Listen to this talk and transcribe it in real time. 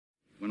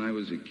When I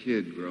was a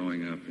kid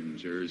growing up in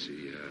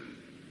Jersey,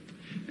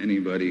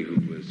 anybody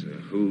who was a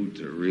hoot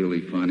or really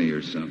funny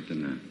or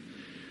something,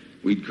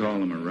 we'd call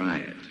him a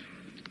riot.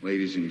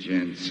 Ladies and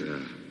gents,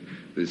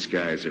 this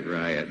guy's a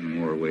riot in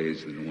more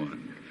ways than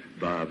one.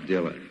 Bob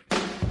Dylan.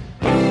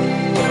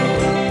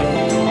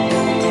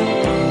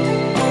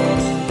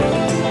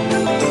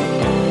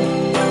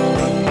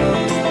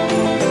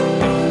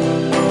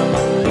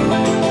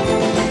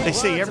 They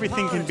say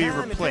everything can be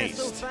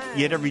replaced,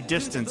 yet every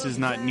distance is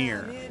not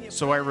near.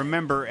 So I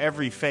remember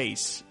every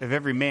face of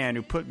every man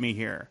who put me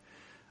here.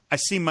 I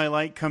see my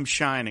light come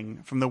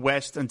shining from the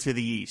west unto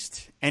the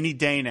east. Any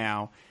day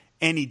now,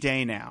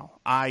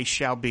 I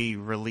shall be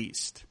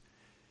released.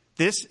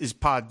 This is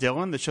Pod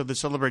Dylan, the show that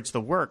celebrates the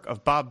work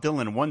of Bob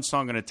Dylan one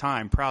song at a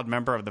time, proud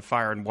member of the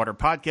Fire and Water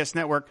Podcast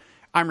Network.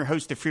 I'm your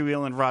host, the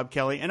freewheeling Rob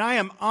Kelly, and I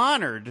am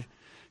honored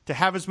to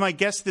have as my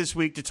guest this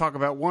week to talk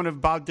about one of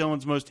Bob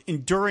Dylan's most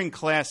enduring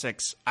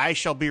classics, I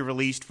Shall Be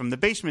Released, from the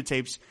Basement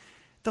Tapes,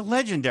 the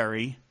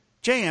legendary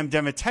J.M.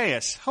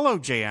 DeMatteis. Hello,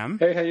 J.M.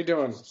 Hey, how you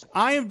doing?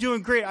 I am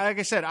doing great. Like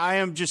I said, I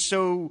am just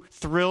so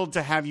thrilled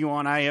to have you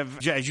on. I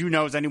have, as you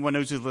know, as anyone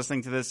knows who's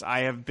listening to this,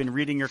 I have been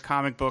reading your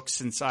comic books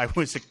since I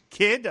was a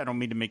kid. I don't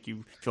mean to make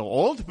you feel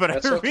old, but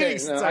That's I've been okay. reading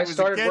since I was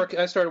a kid.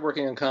 I started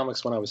working on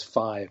comics when I was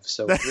 5,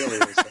 so it really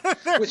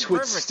was, which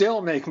would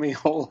still make me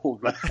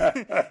old.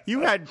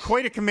 You had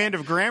quite a command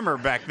of grammar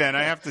back then,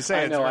 I have to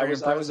say. I know, I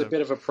was a bit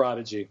of a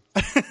prodigy.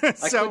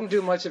 I couldn't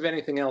do much of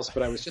anything else,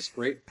 but I was just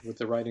great with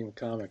the writing of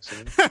comics.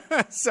 You know?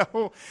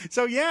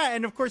 So yeah,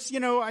 and of course, you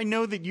know, I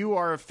know that you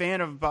are a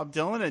fan of Bob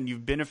Dylan, and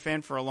you've been a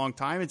fan for a long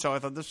time, and so I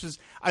thought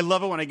I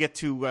love it when I get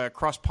to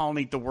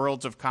cross-pollinate the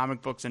worlds of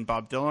comic books and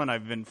Bob Dylan.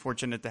 I've been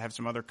fortunate to have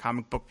some other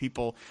comic book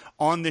people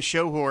on the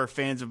show who are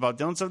fans of Bob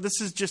Dylan, so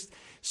this is just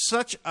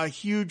such a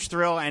huge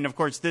thrill, and of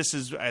course, this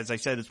is, as I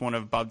said, it's one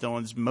of Bob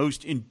Dylan's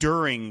most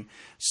enduring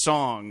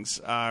songs.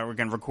 We're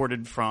again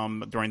recorded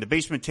during the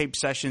Basement Tape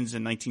sessions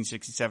in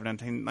 1967 and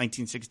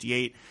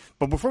 1968.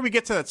 But before we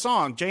get to that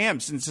song,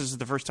 JM, since this is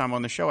the first time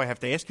on the show, I have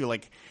to ask you,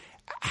 like,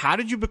 how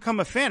did you become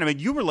a fan? I mean,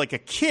 you were like a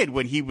kid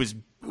when he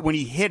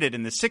hit it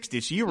in the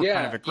 60s, so you were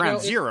kind of at ground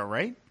zero,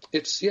 right?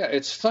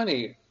 It's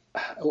funny.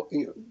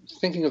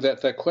 Thinking of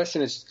that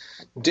question, is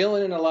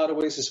Dylan in a lot of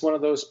ways is one of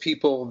those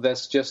people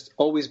that's just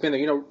always been there.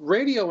 You know,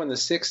 radio in the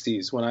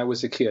 60s when I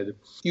was a kid,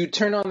 you'd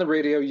turn on the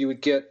radio, you would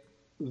get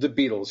the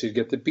Beatles, you'd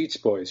get the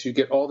Beach Boys, you'd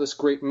get all this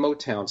great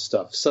Motown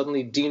stuff.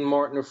 Suddenly Dean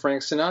Martin or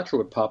Frank Sinatra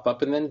would pop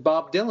up, and then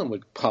Bob Dylan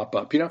would pop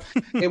up. You know,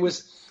 it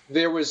was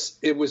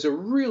a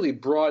really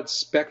broad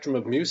spectrum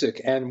of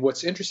music, and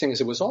what's interesting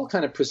is it was all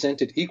kind of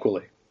presented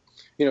equally.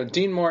 You know,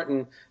 Dean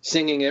Martin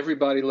singing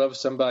 "Everybody Loves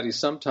Somebody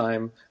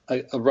Sometime"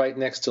 right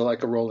next to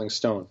like a Rolling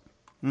Stone.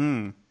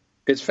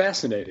 It's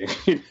fascinating,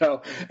 you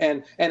know,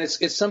 and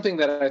it's something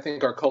that I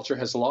think our culture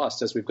has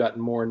lost as we've gotten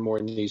more and more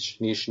niche,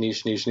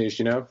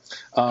 you know.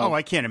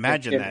 I can't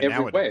imagine that in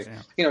every way.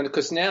 Yeah. You know,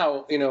 because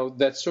now, you know,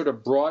 that sort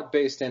of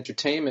broad-based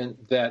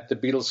entertainment that the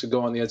Beatles could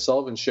go on the Ed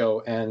Sullivan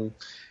Show and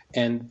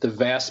the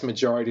vast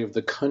majority of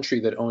the country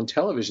that owned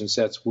television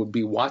sets would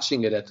be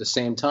watching it at the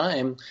same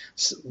time,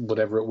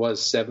 whatever it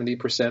was,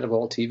 70% of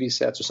all TV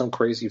sets or some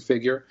crazy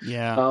figure.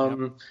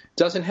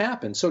 Doesn't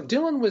happen. So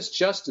Dylan was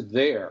just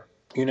there,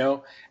 you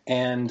know,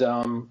 and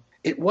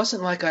it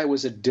wasn't like I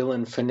was a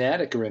Dylan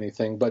fanatic or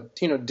anything, but,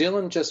 you know,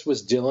 Dylan just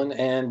was Dylan,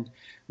 and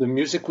the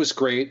music was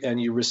great,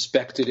 and you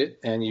respected it,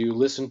 and you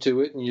listened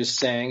to it, and you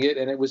sang it,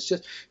 and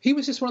he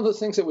was just one of those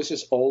things that was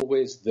just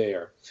always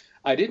there.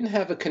 I didn't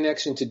have a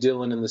connection to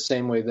Dylan in the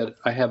same way that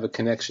I have a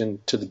connection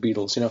to the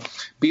Beatles. You know,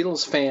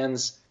 Beatles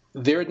fans,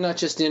 they're not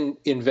just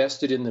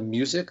invested in the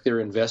music, they're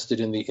invested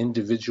in the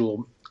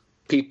individual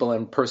people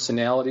and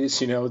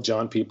personalities, you know,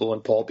 John People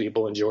and Paul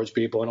People and George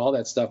People and all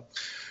that stuff.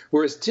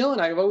 Whereas Dylan,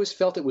 I've always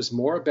felt it was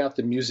more about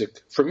the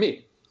music for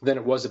me than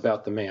it was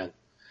about the man.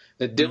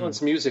 That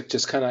Dylan's music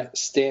just kind of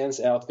stands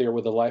out there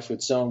with a life of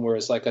its own,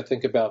 whereas like I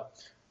think about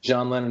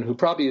John Lennon, who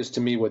probably is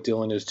to me what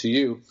Dylan is to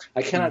you,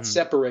 I cannot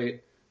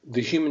separate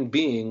the human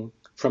being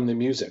from the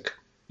music,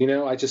 you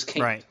know, I just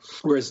can't. Right.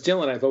 Whereas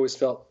Dylan, I've always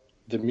felt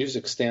the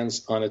music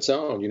stands on its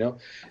own, you know,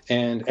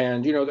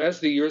 and you know,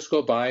 as the years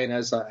go by and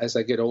as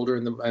I get older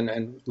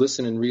and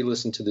listen and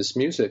re-listen to this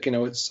music, you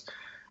know,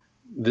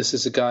 this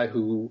is a guy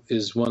who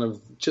is one of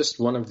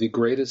the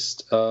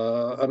greatest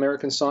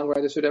American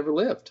songwriters who'd ever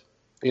lived.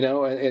 You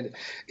know, and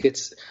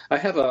I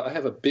have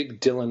a big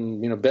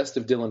Dylan, you know, best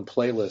of Dylan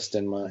playlist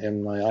in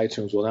my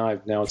iTunes.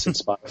 Well, now it's in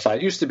Spotify.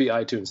 It used to be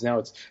iTunes. Now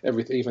it's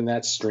everything. Even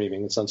that's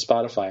streaming. It's on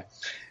Spotify,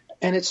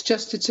 and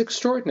it's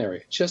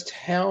extraordinary. Just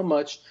how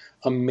much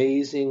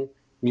amazing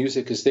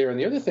music is there. And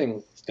the other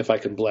thing, if I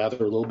can blather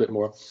a little bit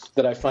more,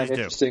 that I find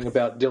interesting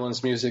about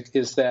Dylan's music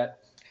is that,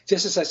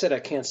 just as I said, I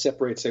can't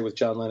separate, say, with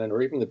John Lennon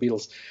or even the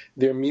Beatles,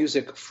 their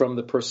music from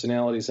the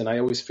personalities. And I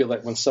always feel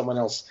like when someone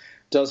else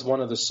does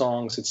one of the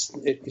songs,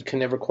 it can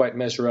never quite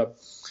measure up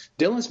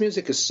Dylan's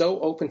music is so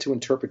open to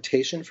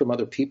interpretation from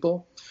other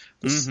people.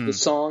 The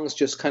songs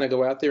just kind of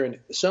go out there, and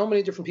so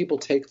many different people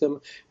take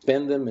them,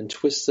 bend them, and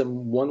twist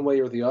them one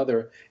way or the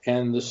other,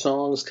 and the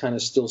songs kind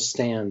of still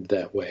stand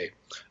that way.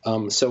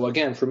 So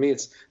again, for me,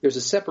 there's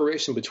a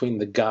separation between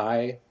the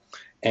guy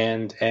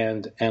and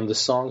the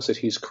songs that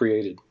he's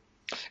created.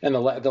 And the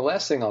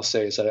last thing I'll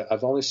say is that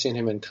I've only seen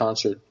him in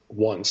concert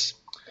once.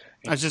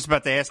 I was just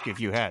about to ask you if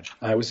you had.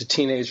 I was a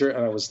teenager,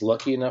 and I was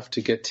lucky enough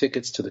to get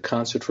tickets to the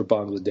concert for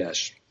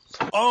Bangladesh.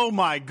 Oh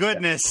my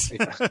goodness!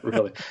 Yeah,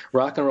 really,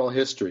 rock and roll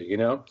history, you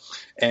know.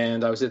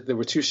 And there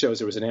were two shows.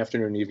 There was an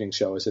afternoon and evening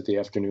show. I was at the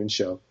afternoon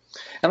show,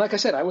 and like I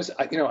said, I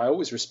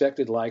always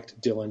respected, liked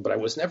Dylan, but I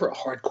was never a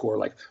hardcore,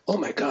 like, oh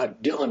my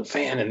God, Dylan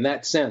fan in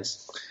that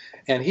sense.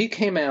 And he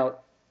came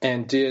out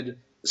and did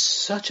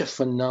such a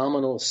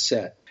phenomenal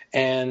set.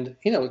 And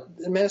in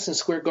Madison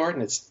Square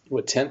Garden, it's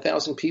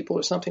 10,000 people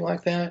or something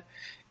like that.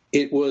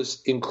 It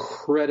was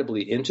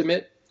incredibly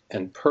intimate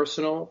and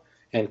personal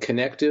and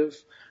connective.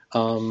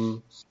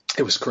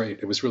 It was great.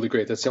 It was really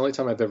great. That's the only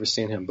time I've ever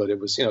seen him. But it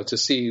was, to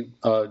see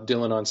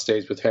Dylan on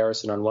stage with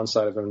Harrison on one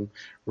side of him,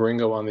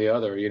 Ringo on the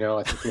other.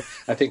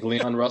 I think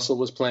Leon Russell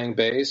was playing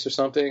bass or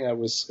something. It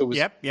was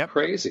Yep.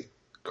 crazy.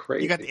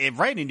 Crazy. You got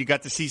and you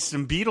got to see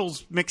some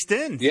Beatles mixed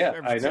in. Yeah,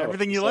 I know.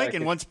 Everything you like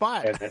in one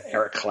spot. And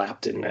Eric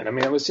Clapton, and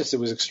it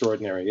was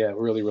extraordinary. Yeah, it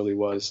really, really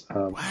was.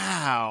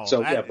 Wow.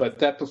 So but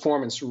that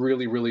performance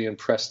really, really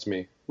impressed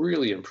me.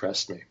 Really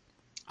impressed me.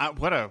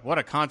 What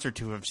a concert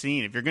to have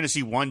seen. If you're going to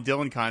see one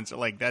Dylan concert,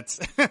 like that's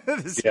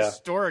this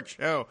historic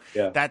show.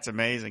 Yeah. That's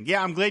amazing.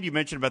 Yeah, I'm glad you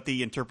mentioned about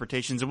the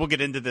interpretations, and we'll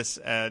get into this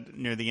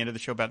near the end of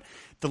the show. About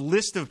the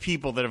list of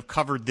people that have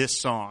covered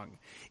this song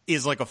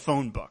is like a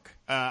phone book.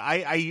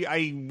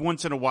 I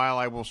once in a while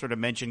I will sort of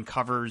mention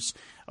covers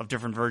of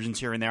different versions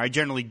here and there. I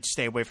generally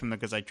stay away from them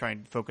because I try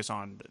and focus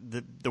on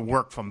the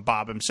work from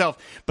Bob himself.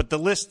 But the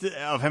list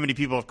of how many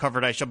people have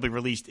covered I Shall Be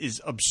Released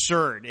is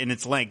absurd in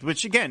its length,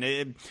 which again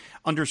it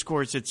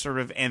underscores its sort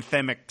of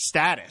anthemic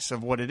status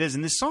of what it is.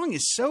 And this song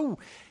is so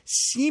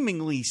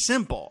seemingly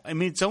simple. I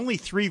mean, it's only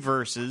 3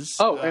 verses.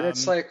 Oh, and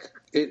it's like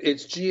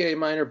it's G, A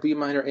minor, B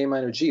minor, A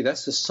minor, G.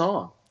 That's the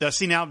song.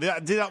 See now,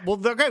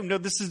 okay, no,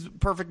 this is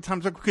perfect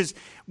time because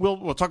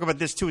we'll talk about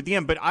this too at the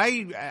end. But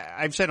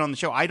I've said on the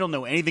show I don't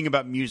know anything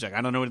about music. I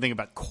don't know anything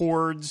about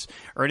chords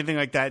or anything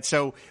like that.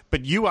 So,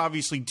 but you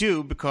obviously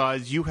do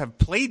because you have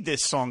played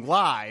this song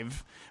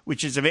live,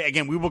 which is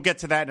again we will get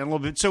to that in a little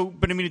bit. So,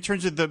 but I mean in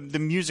terms of the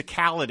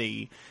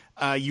musicality,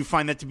 you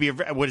find that to be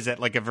what is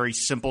that like a very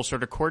simple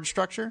sort of chord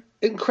structure?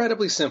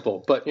 Incredibly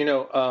simple, but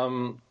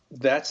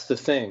that's the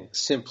thing.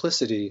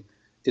 Simplicity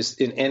is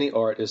in any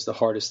art is the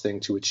hardest thing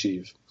to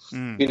achieve.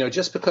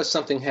 Just because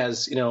something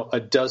has, a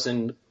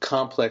dozen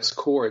complex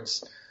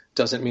chords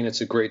doesn't mean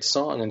it's a great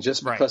song. And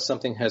just because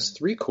something has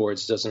 3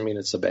 chords doesn't mean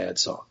it's a bad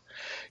song.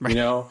 Right.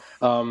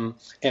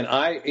 And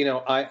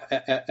I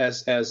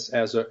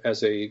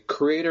as a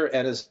creator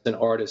and as an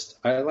artist,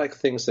 I like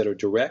things that are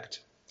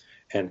direct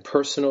and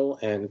personal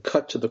and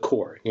cut to the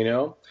core,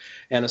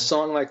 And a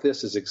song like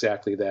this is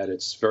exactly that.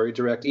 It's very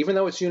direct, even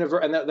though it's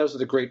universal. And those are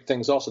the great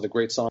things also, the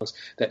great songs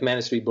that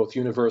manage to be both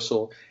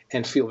universal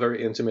and feel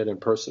very intimate and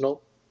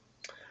personal.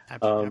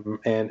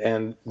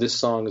 And this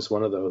song is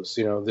one of those.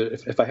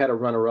 If I had a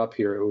runner-up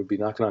here, it would be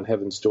Knocking on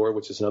Heaven's Door,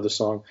 which is another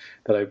song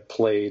that I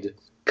played,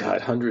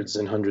 hundreds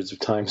and hundreds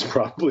of times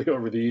probably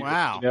over the years.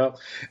 Wow.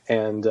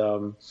 And,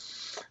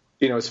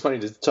 it's funny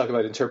to talk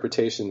about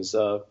interpretations.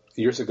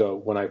 Years ago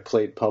when I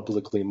played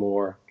publicly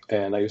more,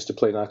 and I used to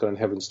play Knocking on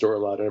Heaven's Door a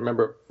lot. And I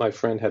remember my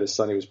friend had a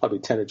son, he was probably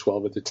 10 or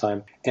 12 at the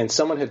time, and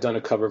someone had done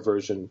a cover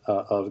version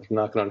of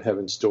Knocking on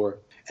Heaven's Door,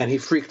 and he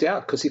freaked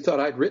out because he thought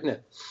I'd written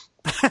it.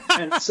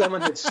 And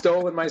someone had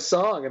stolen my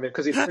song, and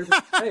because he'd heard me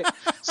play it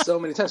so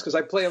many times. Because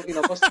I play,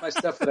 most of my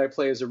stuff that I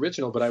play is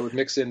original, but I would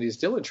mix in these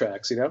Dylan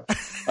tracks,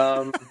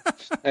 And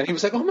he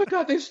was like, "Oh my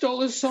God, they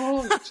stole his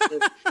song!" So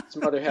his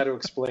mother had to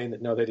explain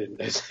that no, they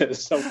didn't.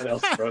 Someone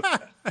else wrote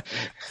that.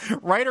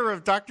 Writer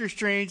of Doctor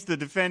Strange, The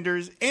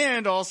Defenders,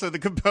 and also the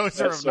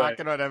composer of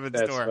Knocking on Heaven's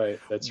Door. Right.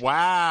 That's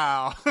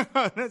wow,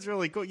 that's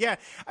really cool. Yeah,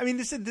 I mean,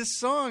 this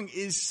song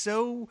is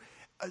so.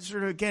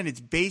 Sort of again, it's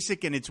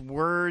basic in its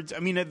words. I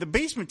mean, the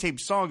Basement Tape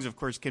songs, of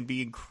course, can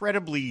be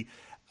incredibly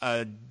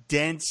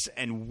dense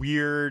and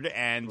weird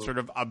and sort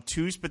of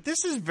obtuse, but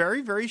this is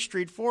very, very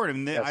straightforward. I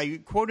mean, I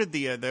quoted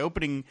the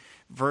opening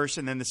verse,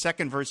 and then the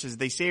second verse is,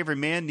 "They say every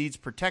man needs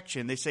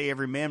protection. They say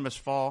every man must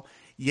fall.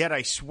 Yet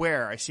I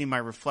swear I see my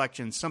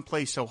reflection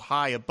someplace so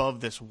high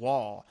above this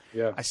wall.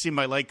 Yeah. I see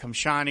my light come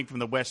shining from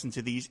the west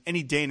into the east.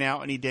 Any day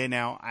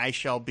now, I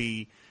shall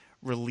be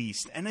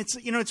released." And it's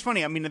it's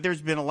funny. I mean,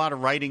 there's been a lot of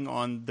writing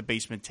on the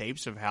Basement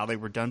Tapes of how they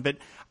were done, but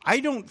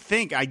I don't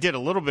think I did a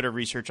little bit of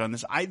research on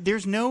this.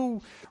 There's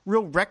no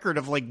real record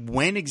of like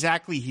when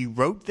exactly he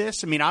wrote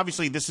this. I mean,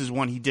 obviously this is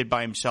one he did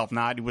by himself.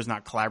 He was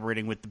not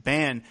collaborating with the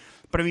band,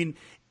 but I mean,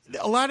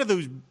 a lot of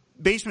those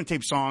Basement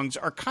Tape songs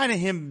are kind of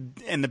him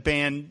and the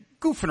band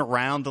goofing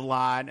around a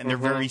lot, and they're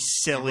very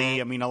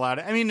silly. I mean,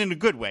 in a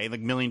good way,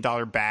 like $1 Million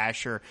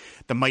Bash or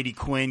The Mighty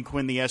Quinn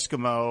the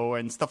Eskimo,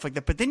 and stuff like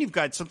that. But then you've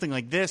got something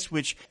like this,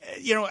 which,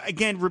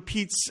 again,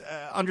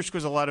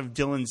 underscores a lot of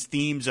Dylan's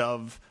themes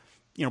of,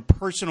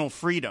 personal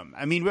freedom.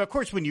 I mean, of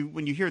course, when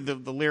you hear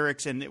the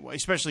lyrics, and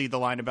especially the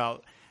line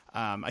about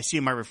I see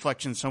my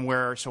reflection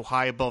somewhere so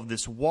high above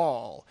this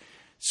wall,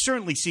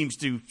 certainly seems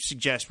to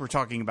suggest we're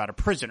talking about a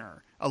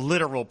prisoner, a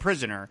literal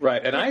prisoner.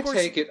 Right. And I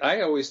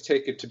always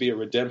take it to be a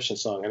redemption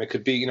song. And it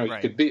could be,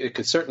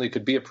 it certainly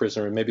could be a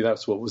prisoner, and maybe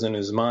that's what was in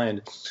his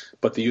mind.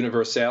 But the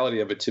universality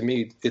of it, to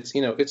me, it's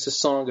a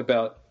song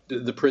about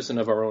the prison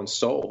of our own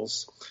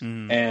souls,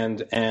 and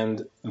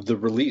the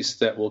release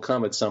that will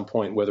come at some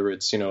point, whether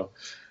it's,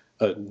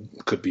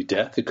 could be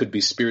death, it could be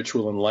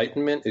spiritual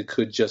enlightenment, it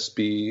could just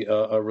be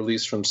a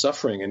release from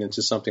suffering and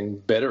into something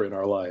better in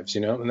our lives,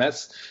 and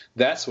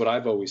that's what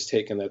I've always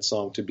taken that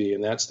song to be,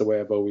 and that's the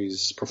way I've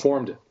always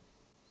performed it.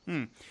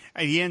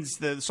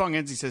 The song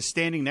ends, he says,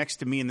 standing next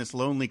to me in this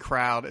lonely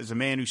crowd is a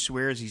man who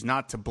swears he's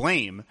not to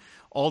blame.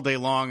 All day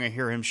long I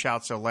hear him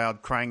shout so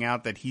loud, crying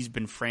out that he's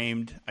been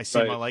framed. I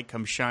see my light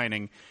come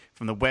shining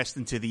from the west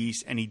into the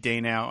east. Any day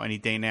now,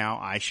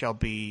 I shall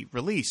be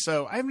released.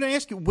 So I'm going to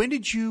ask you, when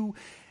did you...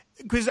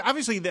 Because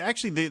obviously,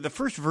 the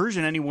first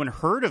version anyone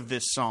heard of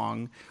this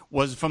song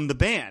was from the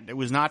band. It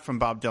was not from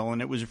Bob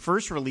Dylan. It was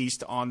first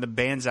released on the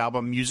band's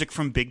album Music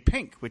from Big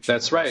Pink, which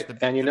that's right.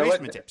 And you know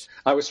what? Tapes.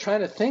 I was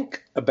trying to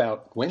think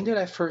about when did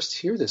I first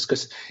hear this,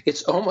 because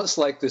it's almost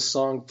like this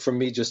song for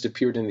me just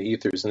appeared in the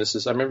ethers. And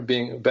I remember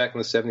being back in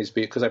the 70s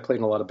because I played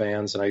in a lot of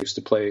bands and I used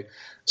to play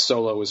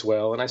solo as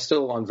well, and I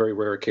still on very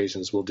rare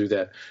occasions will do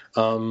that.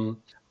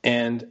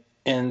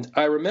 And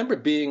I remember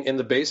being in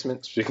the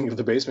basement, speaking of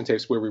the basement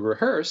tapes, where we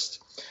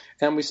rehearsed,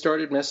 and we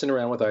started messing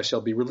around with I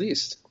Shall Be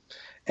Released.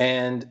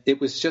 And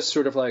it was just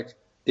sort of like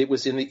it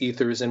was in the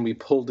ethers, and we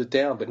pulled it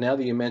down. But now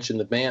that you mentioned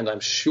the band, I'm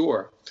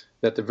sure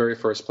that the very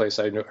first place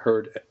I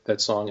heard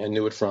that song and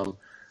knew it from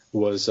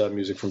was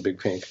Music from Big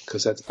Pink,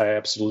 because I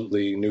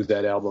absolutely knew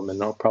that album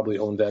and I'll probably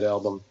owned that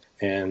album.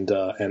 And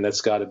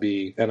that's got to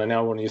be – and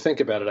now when you think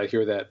about it, I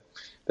hear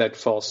that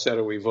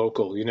falsetto-y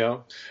vocal,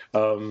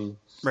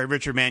 Right,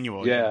 Richard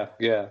Manuel.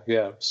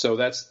 Yeah.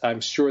 So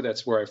I'm sure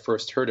that's where I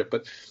first heard it.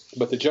 But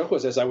the joke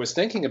was, as I was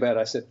thinking about it,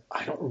 I said,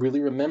 I don't really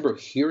remember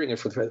hearing it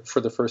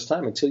for the first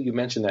time until you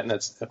mentioned that. And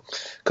that's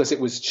because it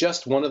was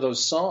just one of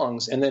those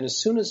songs. And then as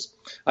soon as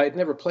I had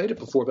never played it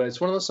before, but it's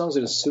one of those songs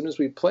that as soon as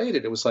we played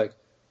it, it was like,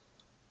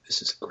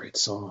 this is a great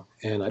song.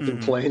 And I've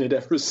been playing it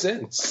ever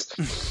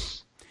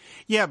since.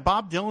 Yeah,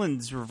 Bob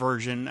Dylan's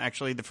version,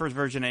 actually, the first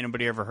version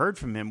anybody ever heard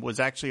from him was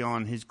actually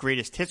on his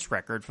Greatest Hits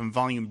record from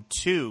Volume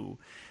 2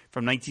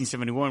 from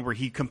 1971, where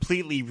he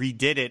completely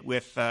redid it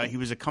with, he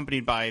was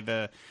accompanied by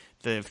the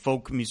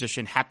folk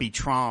musician Happy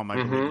Traum, I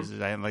believe is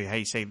like how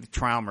you say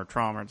Traum or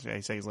how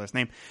you say his last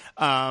name.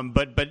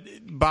 But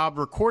Bob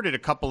recorded a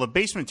couple of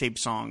basement tape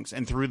songs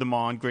and threw them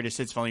on Greatest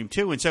Hits Volume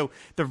 2. And so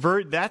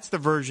that's the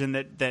version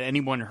that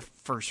anyone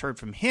first heard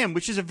from him,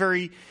 which is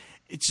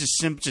it's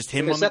just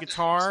him on the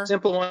guitar.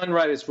 Simple one,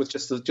 right? It's with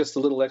just the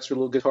little extra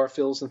little guitar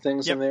fills and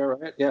things in there,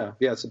 right? Yeah,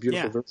 it's a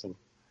beautiful version.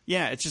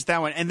 Yeah, it's just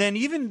that one. And then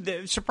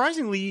even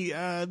surprisingly,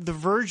 the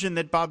version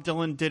that Bob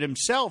Dylan did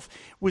himself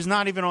was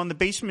not even on the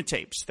basement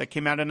tapes that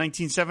came out in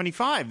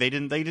 1975. They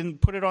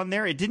didn't put it on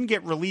there. It didn't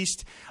get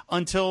released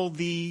until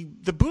the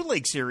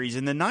bootleg series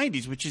in the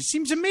 90s, which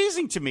seems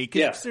amazing to me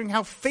considering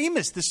how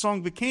famous this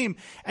song became.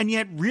 And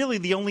yet really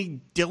the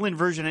only Dylan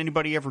version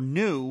anybody ever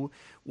knew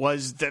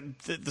was the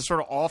sort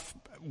of off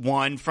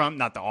one from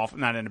not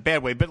in a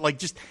bad way, but like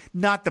just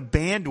not the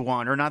band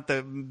one or not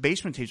the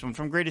basement tapes one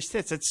from Greatest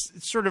Hits. It's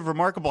sort of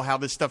remarkable how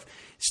this stuff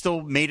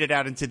still made it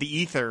out into the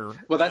ether.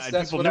 Well,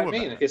 that's what I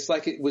mean. It's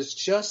like it was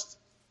just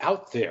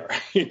out there.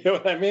 You know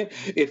what I mean?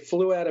 It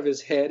flew out of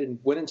his head and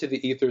went into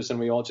the ethers, and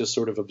we all just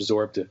sort of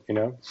absorbed it.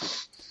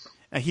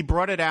 He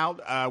brought it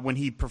out when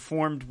he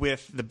performed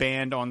with the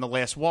band on The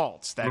Last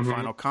Waltz, that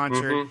final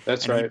concert.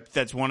 That's right.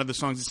 That's one of the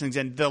songs he sings.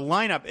 And the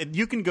lineup,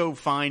 you can go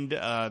find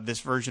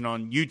this version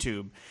on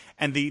YouTube.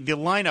 And the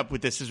lineup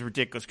with this is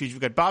ridiculous because you've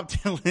got Bob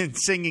Dylan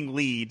singing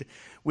lead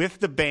with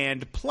the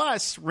band,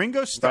 plus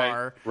Ringo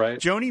Starr,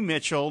 Joni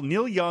Mitchell,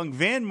 Neil Young,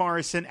 Van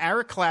Morrison,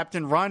 Eric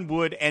Clapton, Ron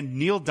Wood, and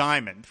Neil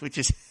Diamond, which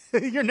is...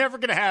 You're never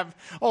going to have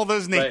all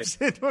those names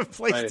in one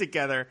place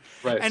together.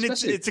 Right. And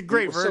it's a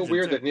great version. It's so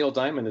weird that Neil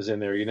Diamond is in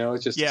there,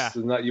 It's just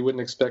you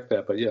wouldn't expect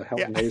that, but how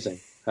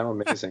amazing. How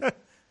amazing.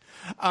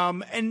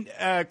 And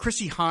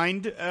Chrissie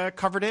Hynde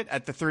covered it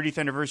at the 30th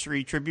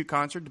anniversary tribute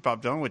concert to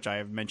Bob Dylan, which I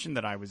have mentioned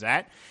that I was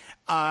at.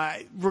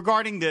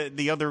 Regarding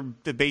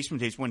the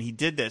basement tapes when he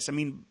did this, I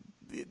mean,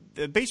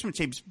 the basement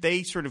tapes,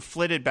 they sort of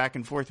flitted back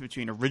and forth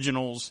between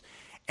originals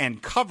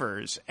and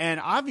covers.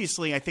 And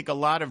obviously, I think a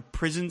lot of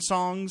prison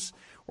songs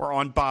were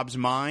on Bob's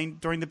mind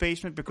during the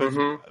basement because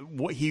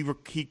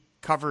he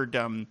covered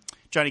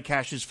Johnny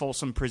Cash's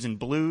Folsom Prison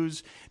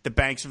Blues, The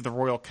Banks of the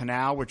Royal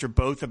Canal, which are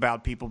both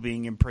about people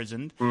being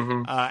imprisoned.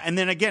 And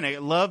then again, I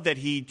love that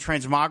he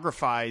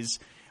transmogrifies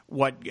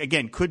what,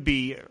 again, could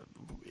be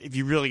if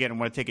you really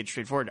want to take it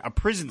straightforward, a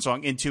prison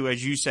song into,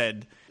 as you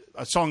said,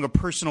 a song of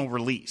personal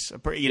release.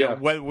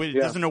 It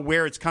doesn't know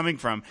where it's coming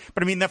from.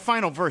 But I mean, that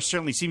final verse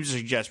certainly seems to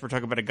suggest we're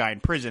talking about a guy in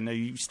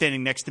prison.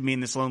 Standing next to me in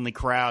this lonely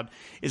crowd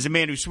is a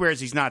man who swears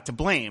he's not to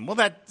blame. Well,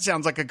 that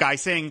sounds like a guy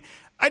saying,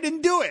 I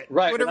didn't do it.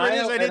 Right. Whatever it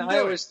is, I didn't do it.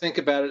 I always think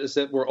about it as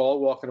that we're all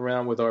walking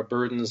around with our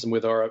burdens and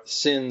with our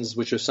sins,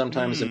 which are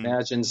sometimes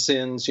imagined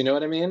sins. You know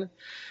what I mean?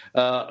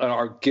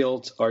 Our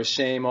guilt, our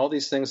shame, all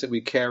these things that we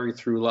carry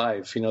through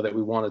life, that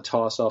we want to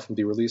toss off and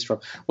be released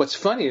from. What's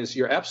funny is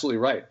you're absolutely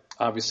right.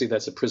 Obviously,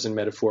 that's a prison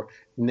metaphor.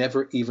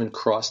 Never even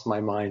crossed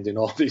my mind in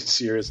all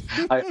these years.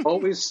 I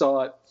always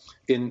saw it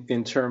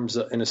in terms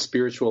of, in a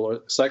spiritual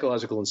or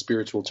psychological and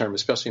spiritual term,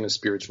 especially in a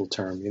spiritual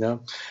term,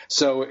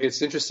 So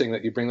it's interesting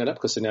that you bring that up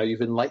because now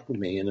you've enlightened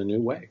me in a new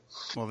way.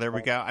 Well, there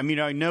we go. I mean,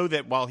 I know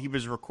that while he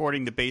was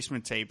recording the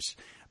Basement Tapes,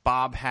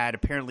 Bob had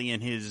apparently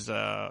in his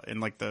in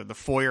like the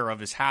foyer of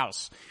his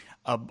house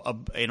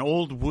an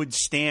old wood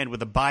stand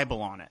with a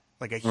Bible on it,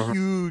 like a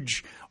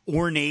huge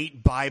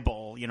ornate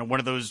Bible, one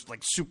of those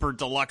like super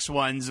deluxe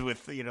ones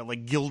with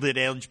like gilded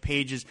edge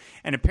pages.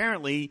 And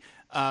apparently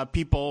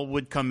people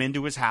would come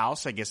into his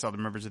house, I guess other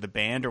members of the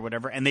band or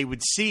whatever, and they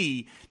would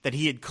see that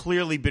he had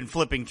clearly been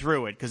flipping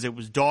through it because it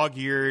was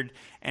dog-eared,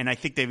 and I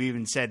think they've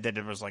even said that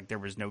it was like there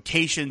was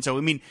notation. So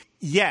I mean,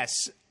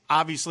 yes.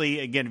 Obviously,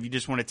 again, if you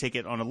just want to take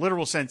it on a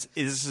literal sense,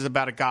 this is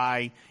about a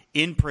guy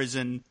in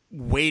prison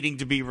waiting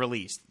to be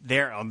released.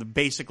 There, on the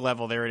basic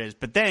level, there it is.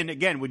 But then,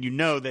 again, when you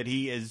know that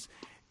he is,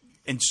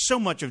 and so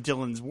much of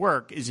Dylan's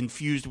work is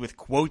infused with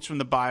quotes from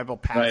the Bible,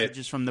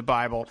 passages from the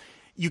Bible,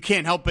 you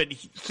can't help but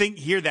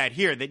hear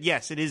that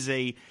yes, it is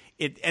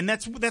and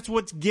that's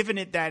what's given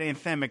it that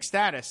anthemic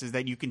status, is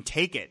that you can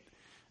take it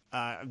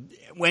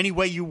any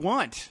way you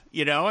want.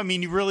 I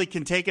mean, you really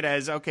can take it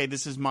as, okay,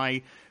 this is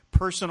my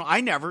personal.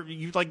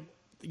 You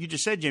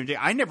just said, James,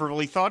 I never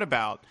really thought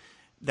about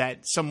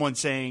that. Someone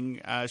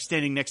saying,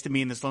 standing next to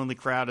me in this lonely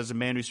crowd is a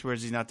man who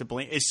swears he's not to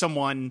blame. Is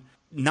someone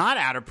not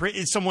out of prison?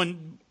 Is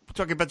someone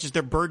talking about just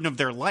their burden of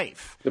their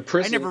life?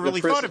 I never really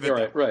thought of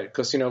it. Right.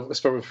 Because,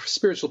 from a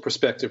spiritual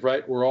perspective,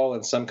 right, we're all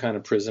in some kind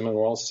of prison and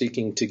we're all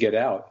seeking to get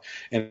out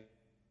and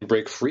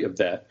break free of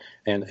that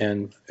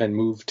and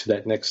move to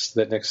that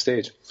next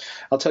stage.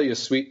 I'll tell you a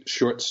sweet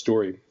short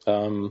story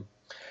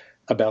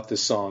about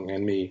this song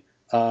and me.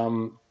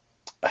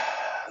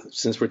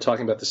 Since we're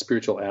talking about the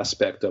spiritual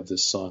aspect of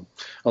this song,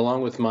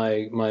 along with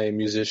my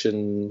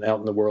musician out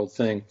in the world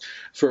thing,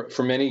 for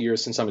many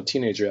years, since I'm a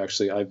teenager,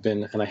 actually, I've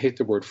been, and I hate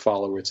the word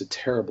follower, it's a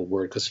terrible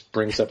word because it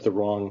brings up the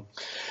wrong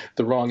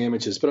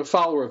images, but a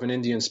follower of an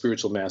Indian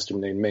spiritual master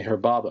named Meher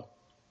Baba.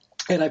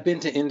 And I've been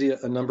to India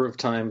a number of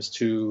times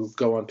to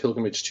go on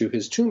pilgrimage to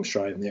his tomb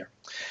shrine there.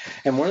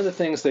 And one of the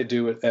things they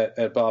do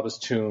at Baba's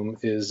tomb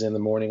is in the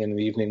morning and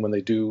the evening, when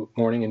they do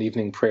morning and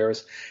evening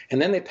prayers, and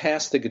then they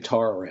pass the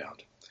guitar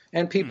around.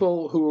 And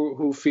people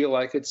who feel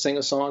like it sing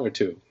a song or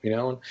two,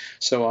 And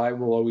so I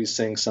will always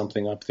sing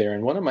something up there.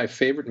 And one of my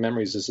favorite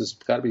memories, this has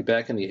got to be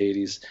back in the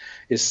 80s,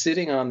 is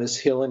sitting on this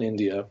hill in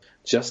India,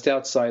 just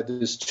outside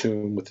this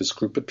tomb with this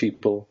group of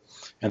people,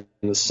 and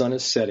the sun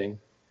is setting,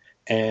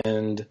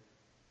 and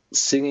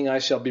singing "I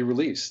Shall Be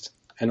Released,"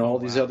 and all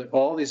these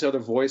other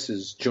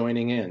voices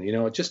joining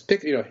in. Just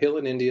pick hill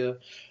in India,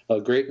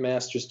 a great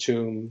master's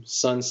tomb,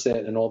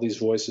 sunset, and all these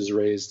voices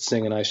raised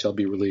singing "I Shall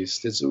Be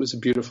Released." It was a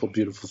beautiful,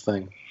 beautiful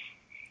thing.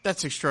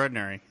 That's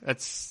extraordinary.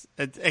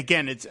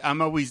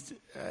 I'm always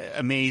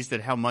amazed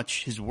at how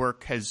much his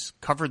work has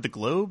covered the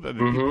globe.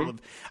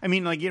 I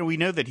mean, we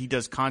know that he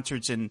does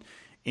concerts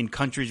in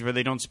countries where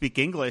they don't speak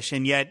English,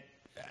 and yet,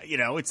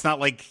 it's not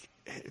like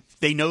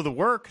they know the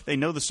work, they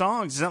know the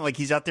songs. It's not like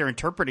he's out there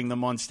interpreting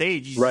them on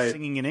stage. He's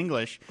singing in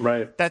English.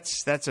 Right.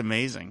 That's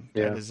amazing.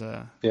 Yeah. That is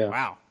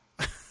wow.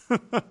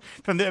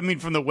 From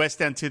the west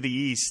down to the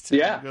east.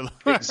 Yeah,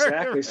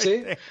 exactly.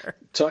 See,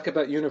 talk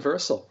about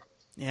universal.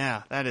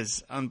 Yeah, that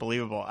is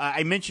unbelievable.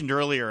 I mentioned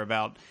earlier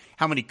about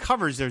how many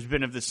covers there's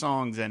been of the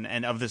songs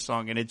and of this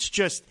song, and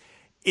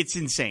it's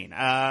insane.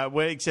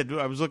 Like said,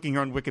 I was looking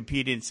here on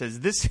Wikipedia, and it says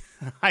this,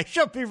 "I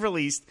Shall Be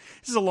Released."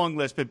 This is a long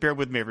list, but bear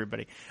with me,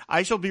 everybody.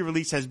 "I Shall Be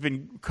Released" has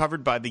been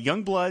covered by the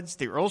Youngbloods,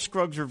 the Earl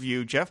Scruggs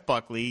Review, Jeff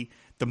Buckley,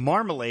 the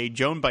Marmalade,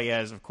 Joan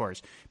Baez, of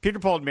course, Peter,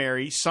 Paul and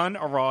Mary, Sun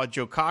Ara,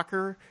 Joe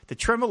Cocker, the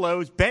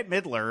Tremolos, Bette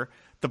Midler,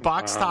 the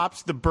Box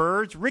Tops, the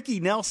Byrds, Ricky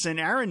Nelson,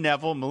 Aaron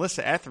Neville,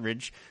 Melissa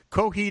Etheridge,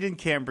 Coheed and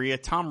Cambria,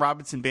 Tom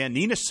Robinson Band,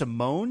 Nina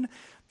Simone,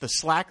 the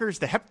Slackers,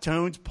 the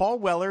Heptones, Paul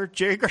Weller,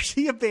 Jerry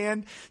Garcia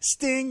Band,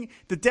 Sting,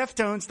 the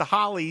Deftones, the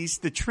Hollies,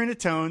 the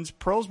Trinitones,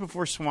 Pearls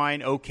Before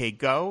Swine, OK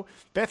Go,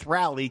 Beth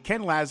Rowley,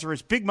 Ken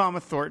Lazarus, Big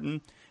Mama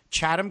Thornton,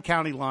 Chatham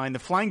County Line, the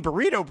Flying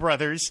Burrito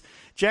Brothers,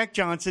 Jack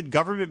Johnson,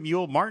 Government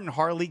Mule, Martin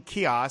Harley,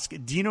 Kiosk,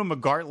 Dino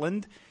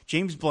McGartland,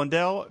 James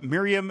Blundell,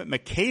 Miriam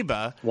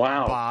Makeba,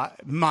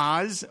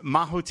 Maz,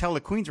 Mahotel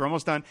of Queens, we're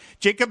almost done,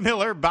 Jacob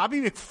Miller,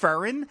 Bobby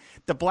McFerrin,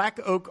 the Black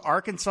Oak,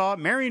 Arkansas,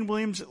 Marion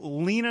Williams,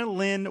 Lena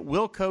Lynn,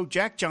 Wilco,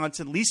 Jack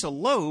Johnson, Lisa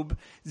Loeb,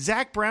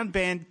 Zach Brown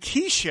Band,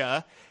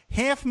 Keisha,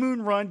 Half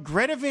Moon Run,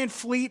 Greta Van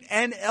Fleet,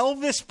 and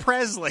Elvis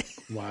Presley.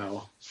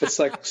 Wow. It's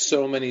like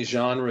so many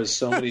genres,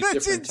 so many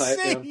different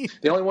types. Insane.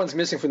 The only ones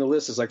missing from the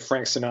list is like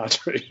Frank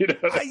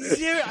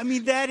Sinatra. I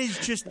mean, that is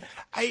just.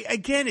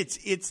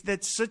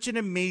 That's such an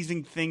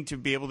amazing thing to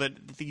be able to.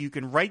 You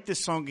can write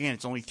this song again.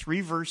 It's only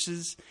 3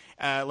 verses.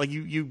 Like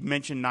you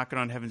mentioned, "Knocking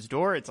on Heaven's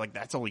Door." It's like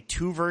that's only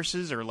 2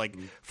 verses, or like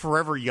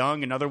 "Forever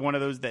Young," another one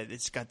of those that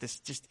it's got this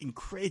just.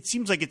 It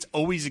seems like it's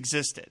always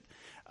existed.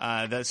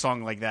 That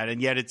song like that,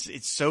 and yet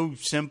it's so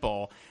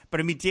simple.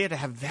 But I mean, to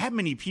have that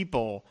many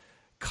people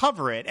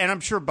cover it, and I'm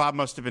sure Bob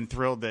must have been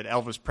thrilled that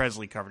Elvis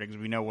Presley covered it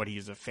because we know what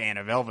he's a fan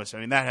of Elvis. I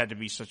mean, that had to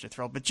be such a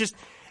thrill. But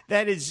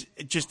that is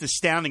just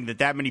astounding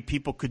that many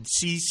people could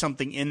see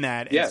something in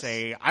that and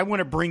say, "I want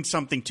to bring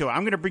something to it.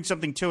 I'm going to bring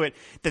something to it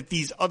that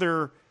these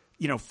other."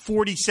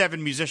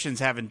 47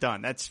 musicians haven't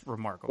done. That's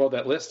remarkable. Well,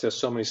 that list has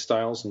so many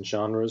styles and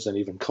genres and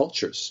even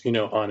cultures,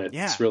 on it.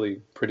 Yeah. It's really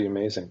pretty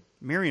amazing.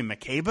 Miriam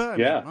Makeba?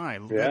 My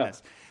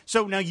goodness.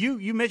 So now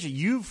you mentioned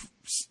you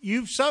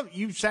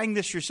sang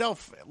this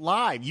yourself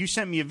live. You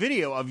sent me a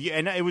video of you,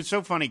 and it was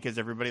so funny because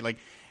everybody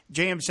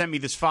JM sent me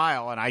this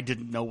file, and I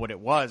didn't know what it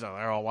was.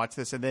 I'll watch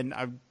this, and then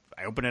I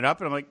open it up,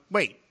 and I'm like,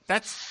 wait.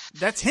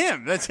 That's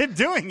him. That's him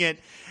doing it.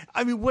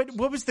 I mean,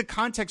 what was the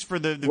context for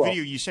the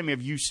video you sent me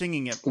of you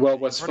singing it? Well,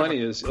 what's funny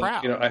is,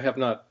 I have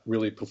not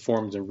really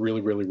performed in a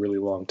really, really, really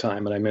long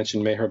time. And I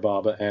mentioned Meher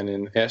Baba, and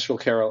in Asheville,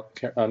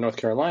 North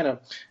Carolina,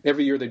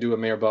 every year they do a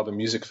Meher Baba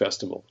music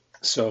festival.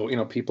 So,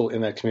 people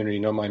in that community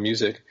know my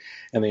music,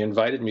 and they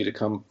invited me to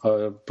come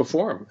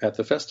perform at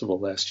the festival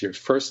last year.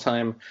 First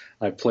time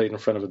I played in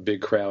front of a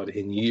big crowd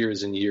in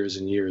years and years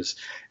and years,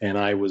 and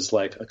I was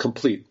like a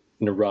complete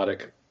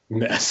neurotic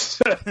mess.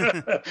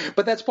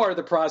 But that's part of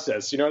the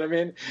process, you know what I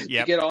mean? Yep.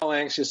 You get all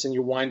anxious and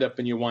you wind up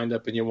and you wind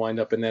up and you wind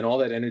up, and then all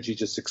that energy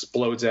just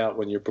explodes out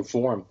when you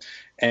perform.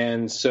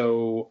 And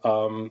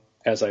so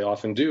as I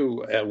often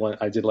do, when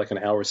I did like an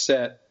hour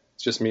set,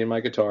 it's just me and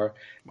my guitar.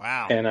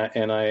 Wow. And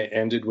I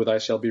ended with "I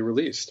Shall Be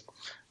Released."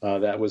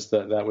 That was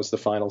the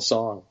final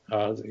song.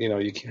 How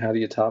do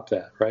you top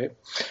that, right?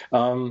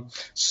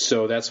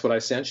 So that's what I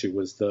sent you,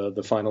 was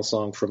the final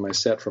song from my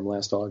set from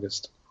last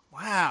August.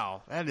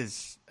 Wow,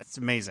 that's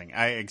amazing.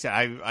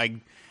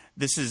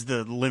 This is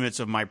the limits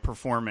of my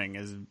performing,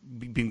 is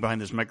being behind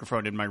this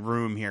microphone in my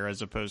room here,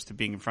 as opposed to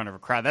being in front of a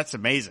crowd. That's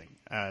amazing.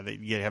 That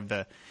you have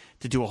to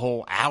do a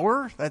whole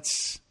hour.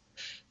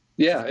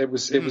 It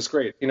was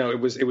great.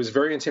 It was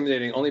very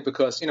intimidating, only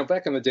because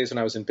back in the days when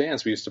I was in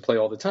bands, we used to play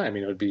all the time.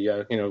 It'd be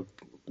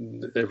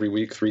every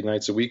week, 3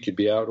 nights a week, you'd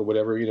be out or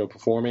whatever,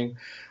 performing.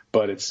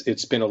 But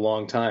it's been a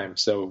long time,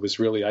 so it was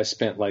really, I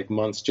spent like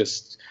months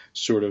just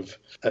sort of.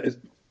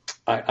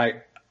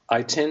 I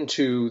tend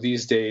to,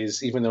 these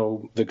days, even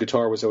though the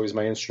guitar was always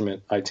my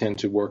instrument, I tend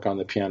to work on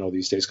the piano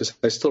these days because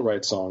I still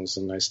write songs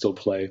and I still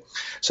play.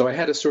 So I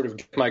had to sort of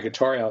get my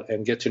guitar out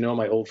and get to know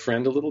my old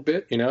friend a little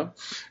bit, So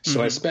mm-hmm.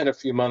 I spent a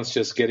few months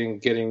just getting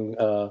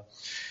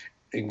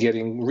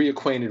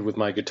reacquainted with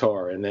my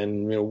guitar, and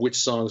then which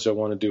songs I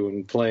want to do,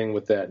 and playing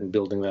with that and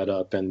building that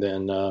up, and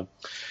then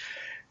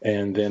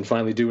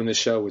finally doing the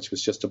show, which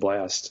was just a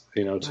blast,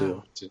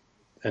 Wow.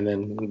 And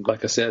then,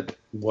 like I said,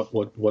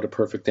 what a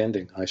perfect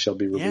ending. I Shall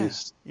Be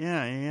Released.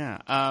 Yeah.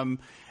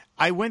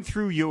 I went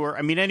through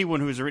anyone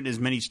who has written as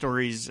many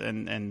stories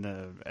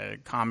and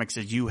comics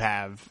as you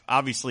have,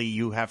 obviously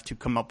you have to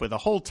come up with a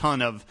whole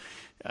ton of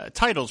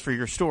titles for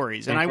your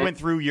stories. And mm-hmm. I went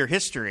through your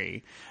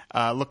history,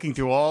 looking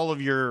through all of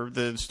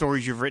the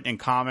stories you've written in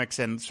comics,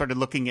 and started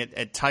looking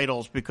at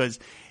titles because,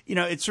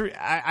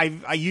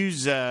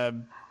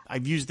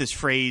 I've used this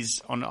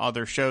phrase on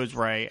other shows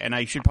and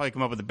I should probably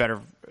come up with a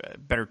better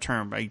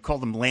term. I call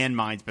them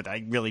landmines, but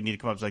I really need to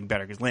come up with something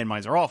better because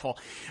landmines are awful.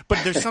 But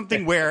there's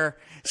something where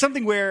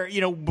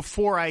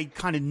before I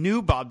kind of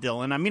knew Bob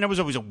Dylan, I was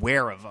always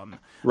aware of him.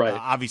 Right.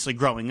 Obviously,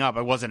 growing up,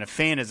 I wasn't a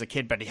fan as a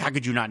kid, but how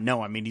could you not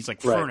know? He's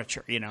like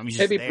furniture. He's just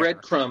maybe there.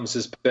 Breadcrumbs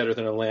is better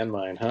than a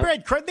landmine,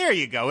 huh? There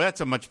you go.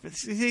 That's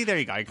see, there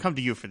you go. I come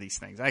to you for these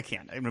things. I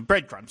can't.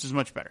 Breadcrumbs is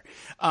much better.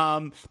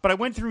 But I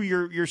went through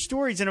your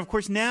stories, and of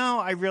course now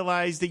I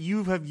realize that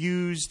you have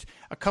used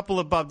a couple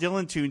of Bob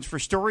Dylan tunes for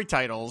story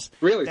titles.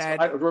 Really?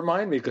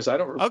 Remind me, because I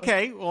don't remember.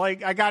 Okay, well,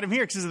 I got him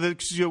here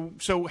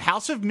so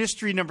House of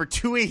Mystery number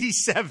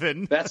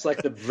 287. That's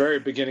like the very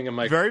beginning of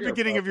my career. Very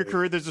beginning of your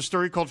career. There's a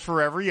story called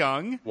Forever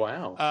Young.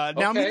 Wow.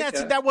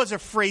 That was a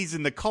phrase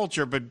in the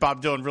culture, but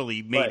Bob Dylan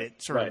really made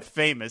it sort of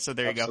famous. So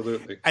there you go.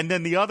 Absolutely. And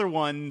then the other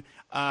one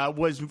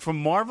was from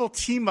Marvel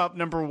Team Up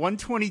number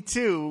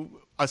 122,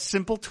 A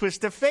Simple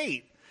Twist of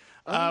Fate.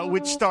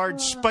 Which starred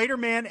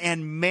Spider-Man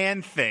and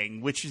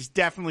Man-Thing, which is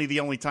definitely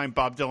the only time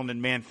Bob Dylan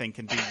and Man-Thing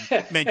can be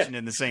mentioned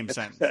in the same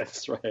sentence.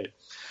 That's right.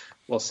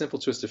 Well, Simple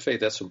Twist of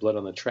Fate, that's from Blood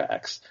on the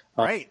Tracks.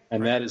 Right.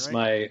 And that is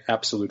my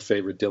absolute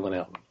favorite Dylan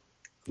album.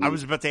 I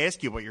was about to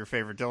ask you what your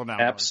favorite Dylan album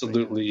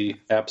was.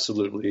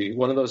 Absolutely.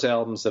 One of those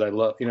albums that I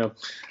love.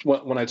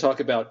 When I talk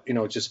about,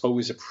 just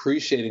always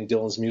appreciating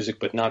Dylan's music,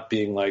 but not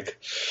being like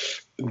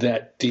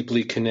that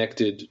deeply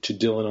connected to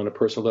Dylan on a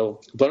personal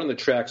level. Blood on the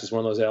Tracks is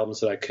one of those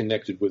albums that I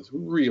connected with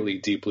really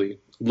deeply.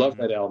 Love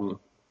that album.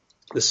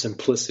 The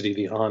simplicity,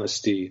 the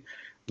honesty,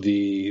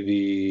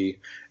 the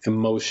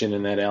emotion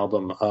in that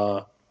album.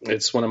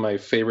 It's one of my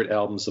favorite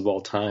albums of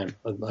all time.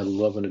 I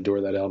love and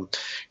adore that album.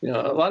 You know,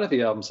 a lot of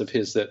the albums of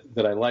his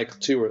that I like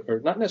too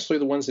are not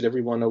necessarily the ones that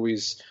everyone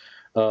always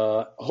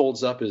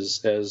holds up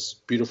as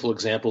beautiful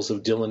examples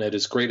of Dylan at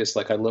his greatest.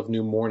 Like I love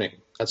New Morning.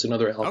 That's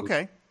another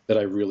album that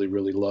I really,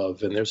 really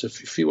love. And there's a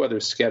few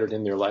others scattered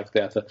in there like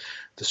that.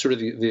 The sort of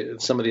the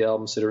some of the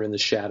albums that are in the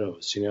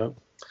shadows, you know.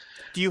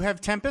 Do you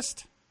have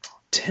Tempest?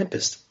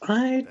 Tempest.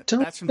 I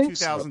don't That's from think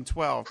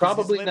 2012. So.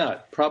 Probably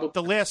not. Probably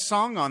the last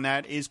song on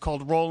that is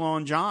called "Roll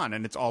On, John,"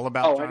 and it's all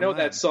about. Oh, John I know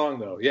Lennon. That song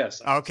though.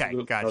 Yes. Okay,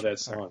 gotcha. I know that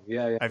song.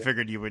 Yeah. I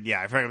figured you would. Yeah,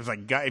 I figured it was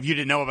like if you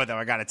didn't know about that,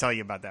 I got to tell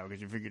you about that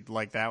because you figured you'd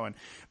like that one.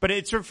 But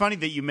it's sort of funny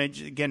that you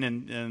mentioned again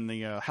in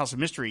the House of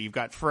Mystery. You've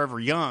got "Forever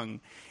Young."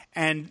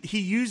 And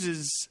he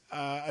uses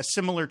a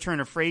similar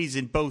turn of phrase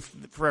in both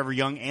 "Forever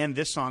Young" and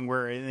this song,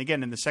 where, and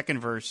again, in the second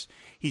verse,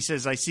 he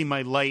says, "I see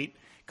my light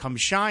come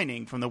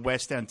shining from the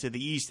west down to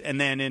the east." And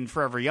then in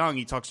 "Forever Young,"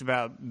 he talks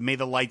about, "May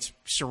the lights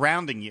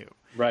surrounding you."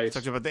 Right. He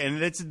talks about that,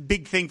 and that's a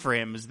big thing for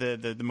him is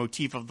the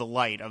motif of the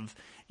light, of,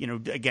 you know,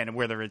 again,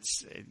 whether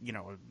it's, you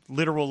know,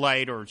 literal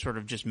light or sort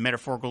of just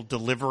metaphorical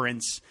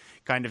deliverance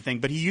kind of thing.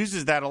 But he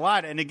uses that a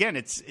lot. And again,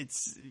 it's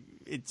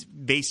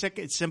basic,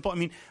 it's simple. I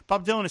mean,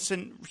 Bob Dylan has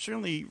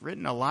certainly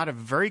written a lot of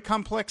very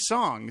complex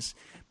songs,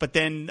 but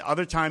then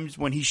other times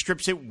when he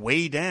strips it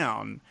way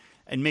down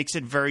and makes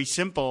it very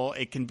simple,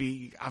 it can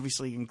be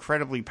obviously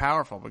incredibly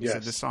powerful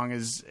because this song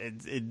is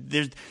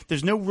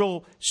there's no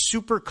real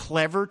super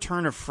clever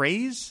turn of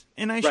phrase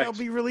in "I Shall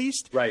Be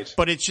Released," right?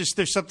 But it's just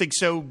there's something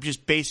so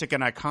just basic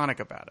and iconic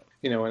about it.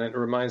 You know, and it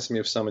reminds me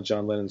of some of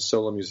John Lennon's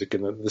solo music,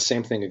 and the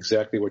same thing,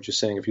 exactly what you're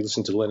saying. If you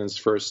listen to Lennon's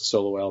first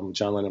solo album,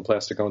 John Lennon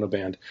Plastic Ono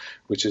Band,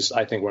 which is,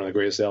 I think, one of the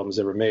greatest albums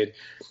ever made,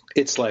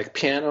 it's like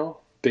piano,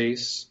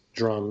 bass,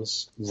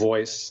 drums,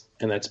 voice,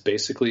 and that's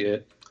basically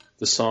it.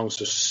 The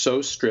songs are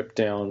so stripped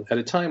down at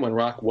a time when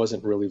rock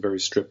wasn't really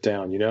very stripped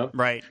down, you know?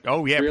 Right.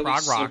 Oh, yeah, really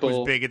prog rock simple,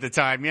 was big at the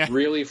time, yeah.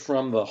 Really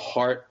from the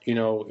heart, you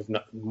know, if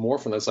not more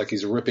from this, like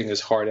he's ripping his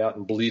heart out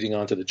and bleeding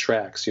onto the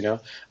tracks, you know?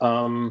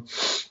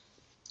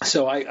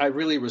 So I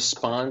really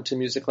respond to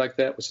music like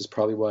that, which is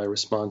probably why I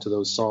respond to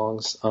those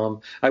songs.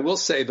 I will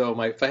say,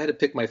 though, if I had to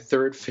pick my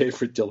third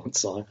favorite Dylan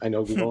song, I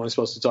know we're only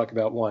supposed to talk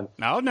about one.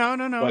 No.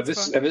 But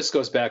this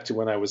goes back to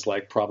when I was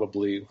like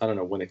probably, I don't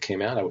know when it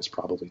came out, I was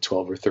probably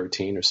 12 or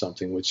 13 or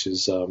something, which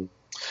is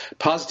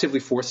Positively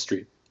 4th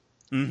Street.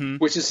 Mm-hmm.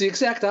 Which is the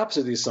exact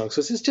opposite of these songs.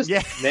 So it's just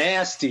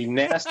nasty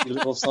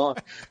little song.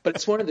 But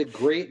it's one of the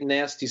great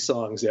nasty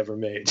songs ever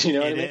made. You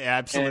know what I mean? It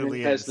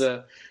absolutely is. It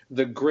has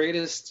the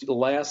greatest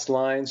last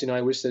lines. You know,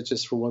 I wish that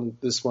just for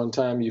this one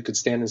time you could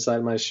stand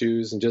inside my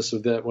shoes, and just for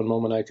that one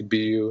moment I could be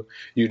you.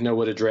 You'd know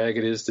what a drag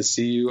it is to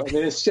see you. I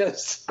mean, it's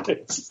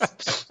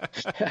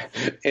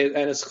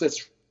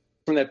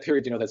from that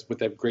period, you know, that's with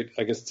that great,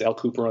 I guess it's Al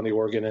Cooper on the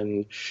organ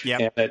and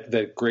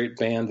that great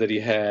band that he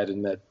had,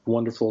 and that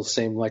wonderful,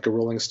 same like a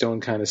Rolling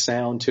Stone kind of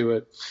sound to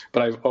it.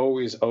 But I've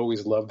always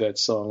loved that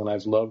song, and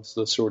I've loved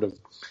the sort of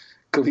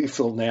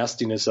gleeful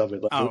nastiness of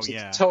it. Like, it's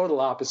the total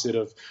opposite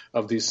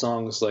of these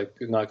songs like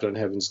Knock on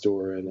Heaven's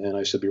Door and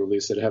I Shall Be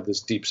Released, that have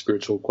this deep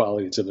spiritual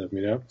quality to them,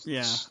 you know?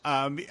 Yeah.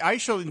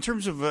 In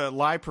terms of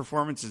live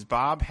performances,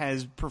 Bob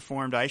has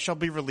performed I Shall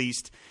Be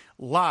Released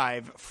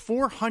live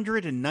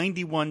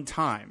 491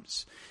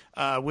 times,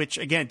 which,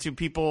 again, to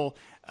people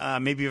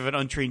maybe of an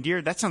untrained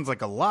ear, that sounds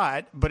like a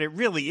lot, but it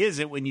really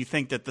isn't when you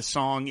think that the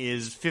song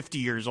is 50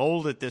 years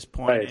old at this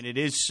point, right, and it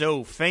is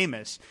so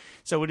famous.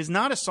 So it is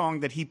not a song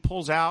that he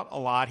pulls out a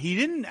lot. He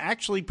didn't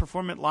actually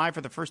perform it live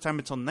for the first time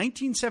until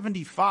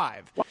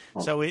 1975. Wow.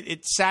 So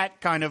it sat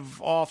kind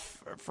of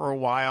off for a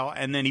while,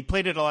 and then he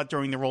played it a lot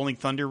during the Rolling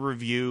Thunder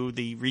Review,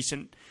 the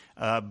recent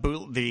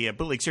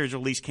bootleg series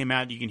release came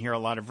out. You can hear a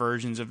lot of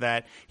versions of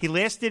that. He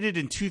last did it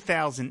in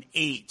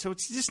 2008. So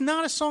it's just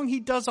not a song he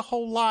does a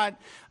whole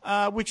lot,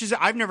 which is,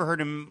 I've never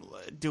heard him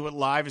do it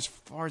live as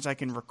far as I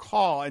can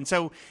recall. And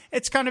so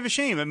it's kind of a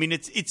shame. I mean,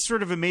 it's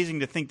sort of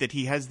amazing to think that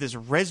he has this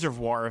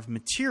reservoir of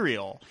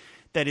material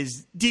that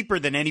is deeper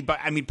than anybody.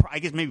 I mean, I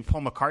guess maybe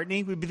Paul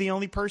McCartney would be the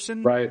only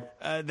person, right?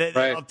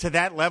 To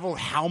that level,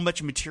 how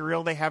much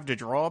material they have to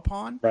draw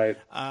upon, right?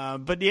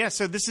 But yeah,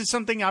 so this is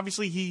something.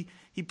 Obviously, he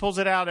pulls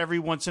it out every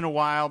once in a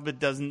while, but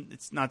doesn't.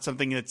 It's not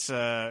something that's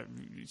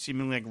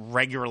seemingly like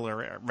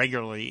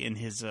regularly in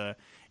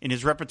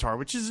his repertoire,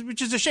 which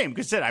is a shame,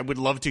 because I would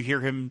love to hear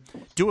him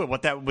do it.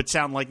 What that would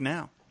sound like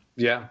now.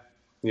 Yeah.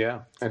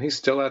 Yeah, and he's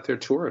still out there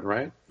touring,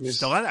 right?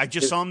 Still out. I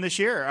just saw him this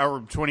year,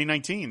 or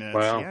 2019.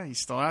 Wow. Yeah, he's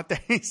still out there.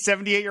 He's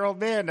 78-year-old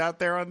man out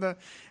there on the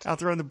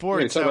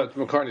board. Yeah, you talk about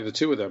McCartney, the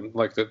two of them.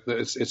 Like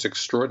it's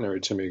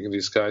extraordinary to me.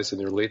 These guys in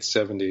their late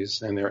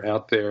 70s, and they're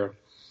out there.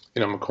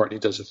 You know, McCartney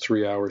does a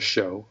 3-hour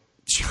show.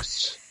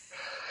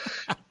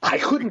 I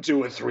couldn't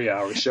do a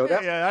 3-hour show.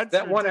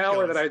 That 1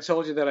 hour that I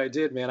told you that I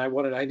did, man,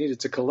 I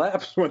needed to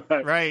collapse when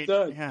I was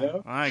done. Yeah. You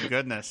know? My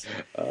goodness.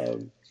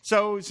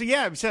 So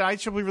yeah, I said I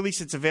should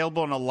release. It's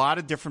available in a lot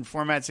of different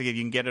formats. Again,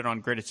 you can get it on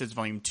Greatest Hits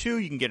Volume 2.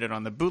 You can get it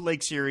on the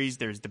bootleg series.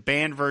 There's the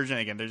band version.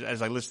 Again,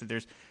 as I listed,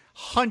 there's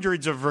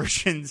hundreds of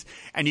versions,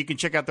 and you can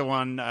check out the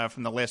one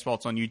from The Last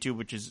Waltz on YouTube,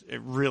 which is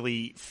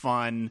really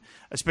fun,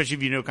 especially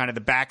if you know kind of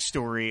the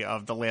backstory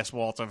of The Last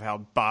Waltz, of how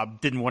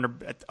Bob didn't want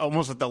to,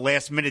 almost at the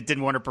last minute,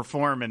 didn't want to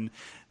perform, and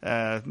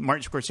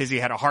Martin Scorsese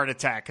had a heart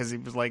attack because he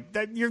was like,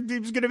 it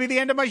was going to be the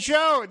end of my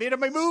show, the end of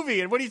my movie,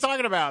 and what are you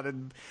talking about?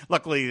 And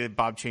luckily,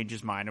 Bob changed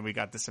his mind, and we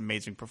got this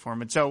amazing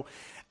performance. So,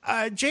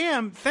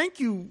 JM, thank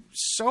you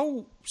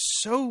so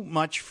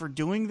much for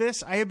doing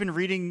this. I have been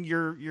reading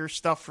your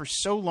stuff for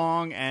so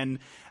long, and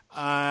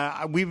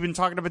we've been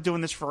talking about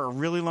doing this for a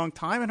really long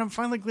time, and I'm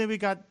finally glad we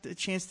got a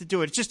chance to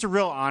do it. It's just a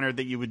real honor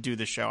that you would do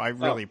the show. I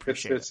really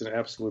appreciate it. It's an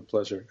absolute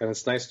pleasure, and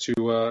it's nice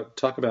to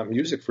talk about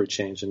music for a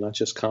change and not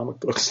just comic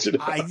books today.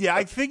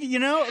 I think,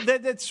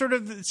 that's sort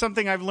of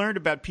something I've learned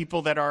about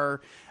people that are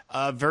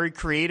very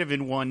creative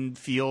in one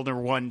field or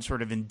one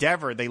sort of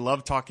endeavor. They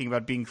love talking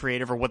about being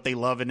creative or what they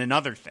love in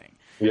another thing.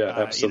 Yeah,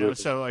 absolutely.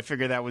 So I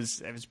figured it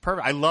was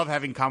perfect. I love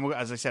having comic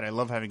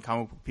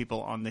book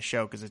people on the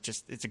show because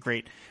it's a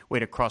great way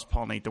to cross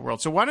pollinate the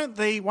world. So why don't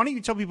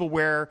you tell people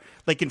where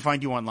they can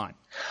find you online?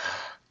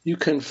 You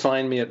can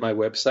find me at my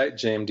website,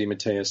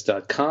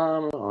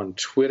 jmdmatteis.com, on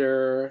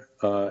Twitter,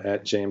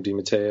 at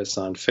jmdmatteis,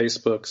 on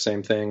Facebook,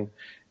 same thing.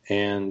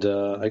 And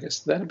I guess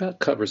that about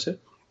covers it.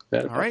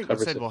 All right.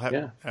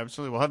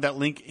 Absolutely. We'll have that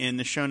link in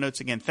the show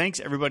notes. Again, thanks,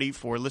 everybody,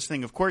 for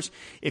listening. Of course,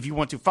 if you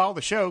want to follow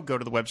the show, go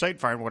to the website,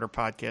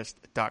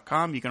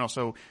 fireandwaterpodcast.com. You can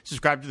also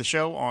subscribe to the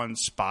show on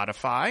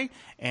Spotify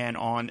and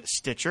on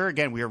Stitcher.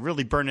 Again, we are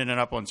really burning it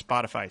up on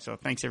Spotify, so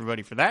thanks,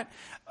 everybody, for that.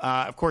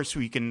 Of course,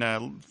 we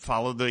can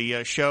follow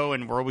the show,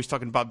 and we're always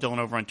talking to Bob Dylan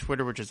over on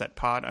Twitter, which is at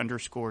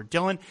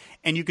pod_Dylan.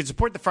 And you can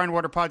support the Fire and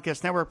Water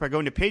Podcast Network by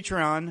going to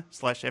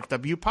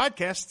Patreon/FW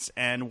Podcasts,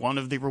 and one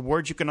of the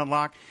rewards you can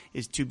unlock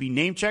is to be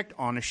name-checked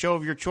on a show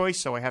of your choice.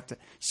 So I have to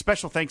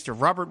special thanks to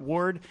Robert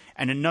Ward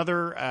and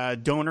another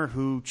donor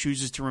who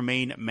chooses to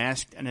remain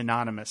masked and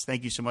anonymous.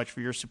 Thank you so much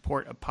for your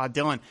support of Pod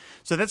Dylan.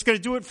 So that's going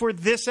to do it for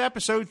this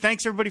episode.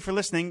 Thanks, everybody, for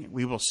listening.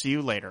 We will see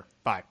you later.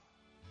 Bye.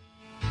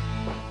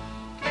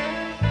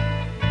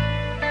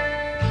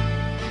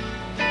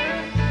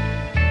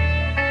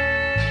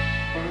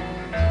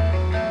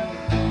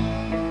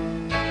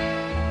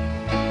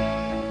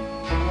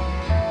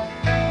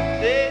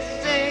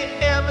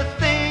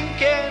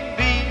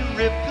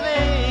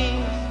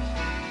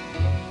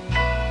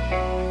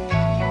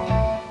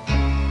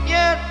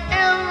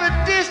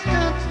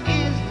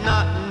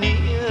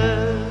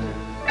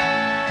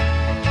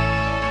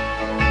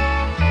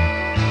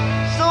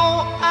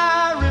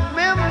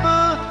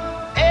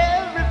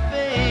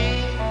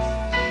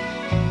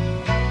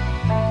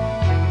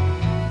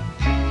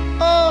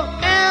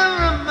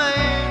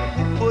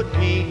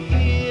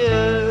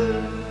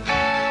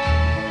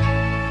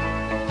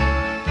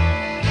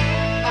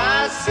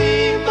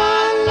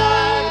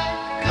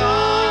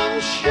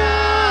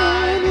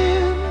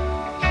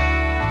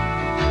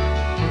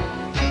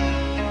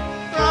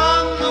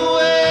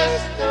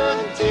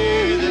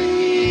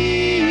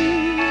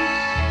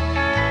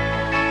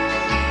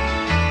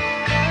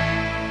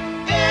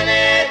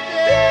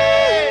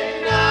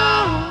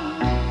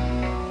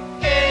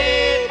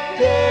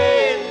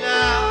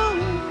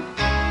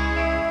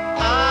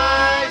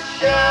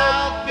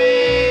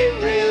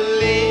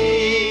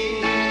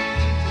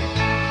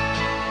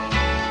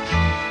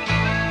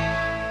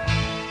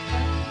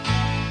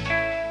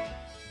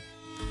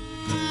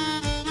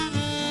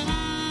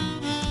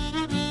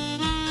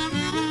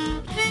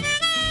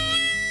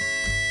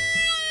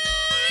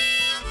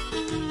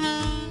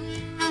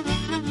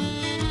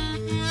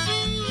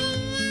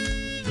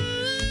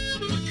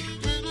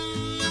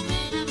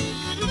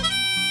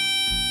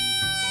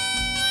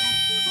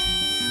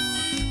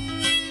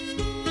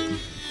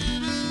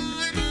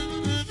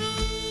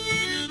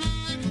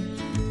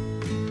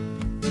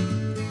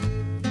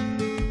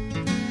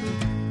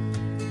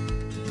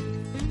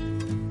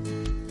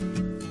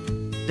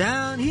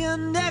 Down here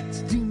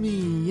next to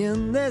me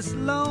in this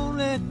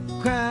lonely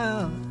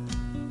crowd,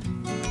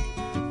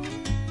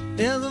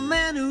 there's a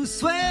man who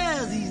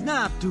swears he's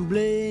not to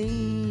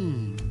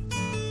blame.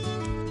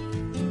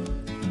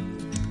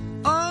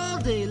 All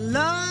day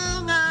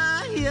long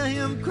I hear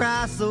him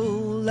cry so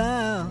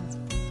loud,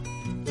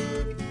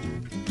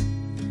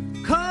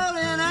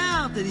 calling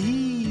out that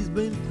he's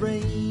been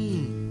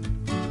framed.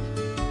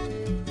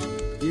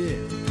 Yeah,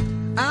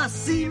 I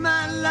see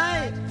my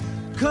light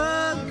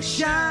come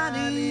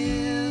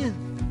shining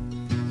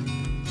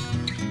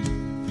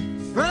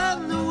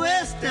from the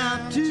west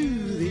down to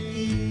the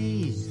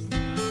east.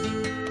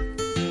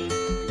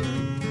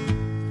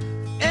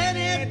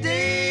 Any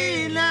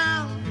day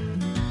now,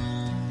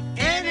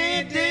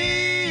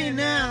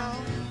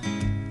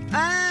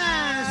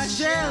 I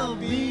shall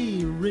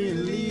be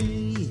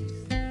released.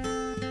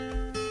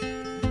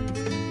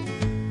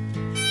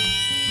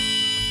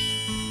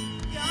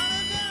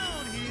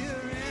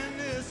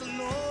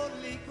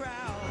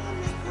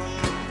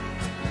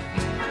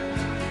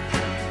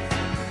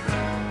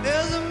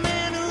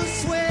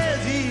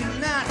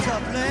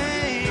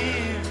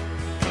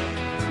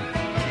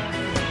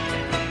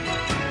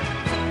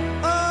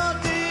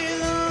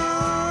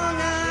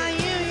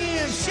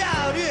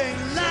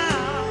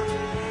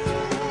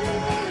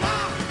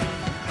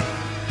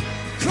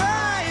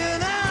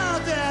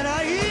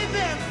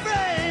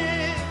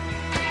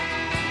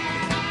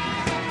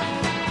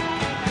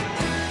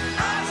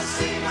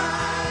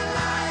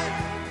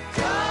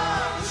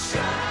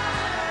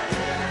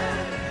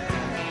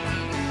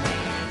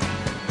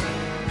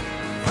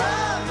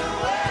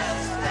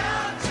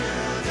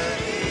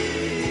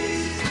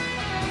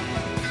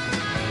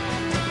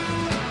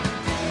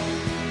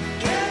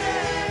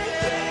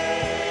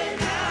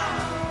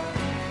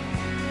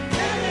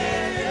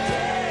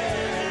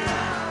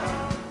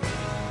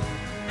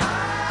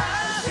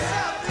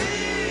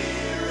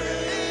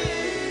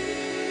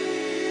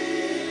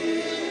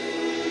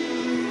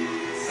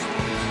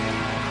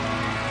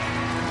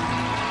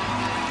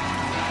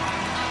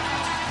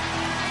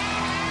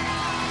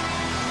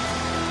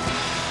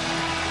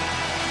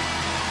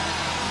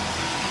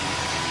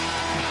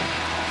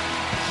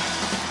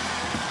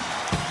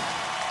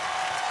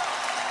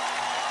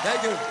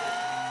 Thank you.